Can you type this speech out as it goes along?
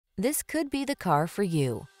This could be the car for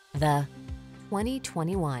you. The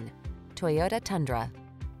 2021 Toyota Tundra.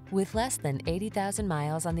 With less than 80,000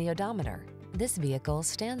 miles on the odometer, this vehicle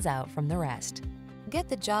stands out from the rest. Get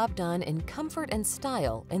the job done in comfort and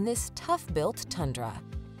style in this tough-built Tundra.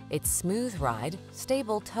 Its smooth ride,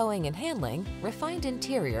 stable towing and handling, refined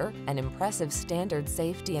interior, and impressive standard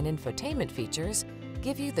safety and infotainment features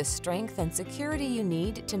give you the strength and security you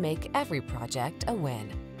need to make every project a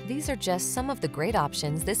win. These are just some of the great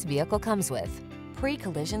options this vehicle comes with: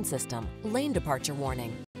 pre-collision system, lane departure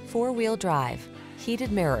warning, four-wheel drive,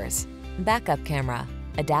 heated mirrors, backup camera,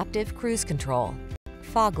 adaptive cruise control,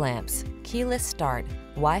 fog lamps, keyless start,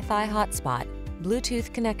 Wi-Fi hotspot,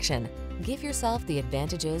 Bluetooth connection. Give yourself the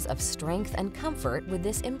advantages of strength and comfort with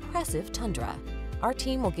this impressive Tundra. Our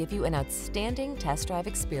team will give you an outstanding test drive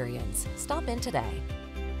experience. Stop in today.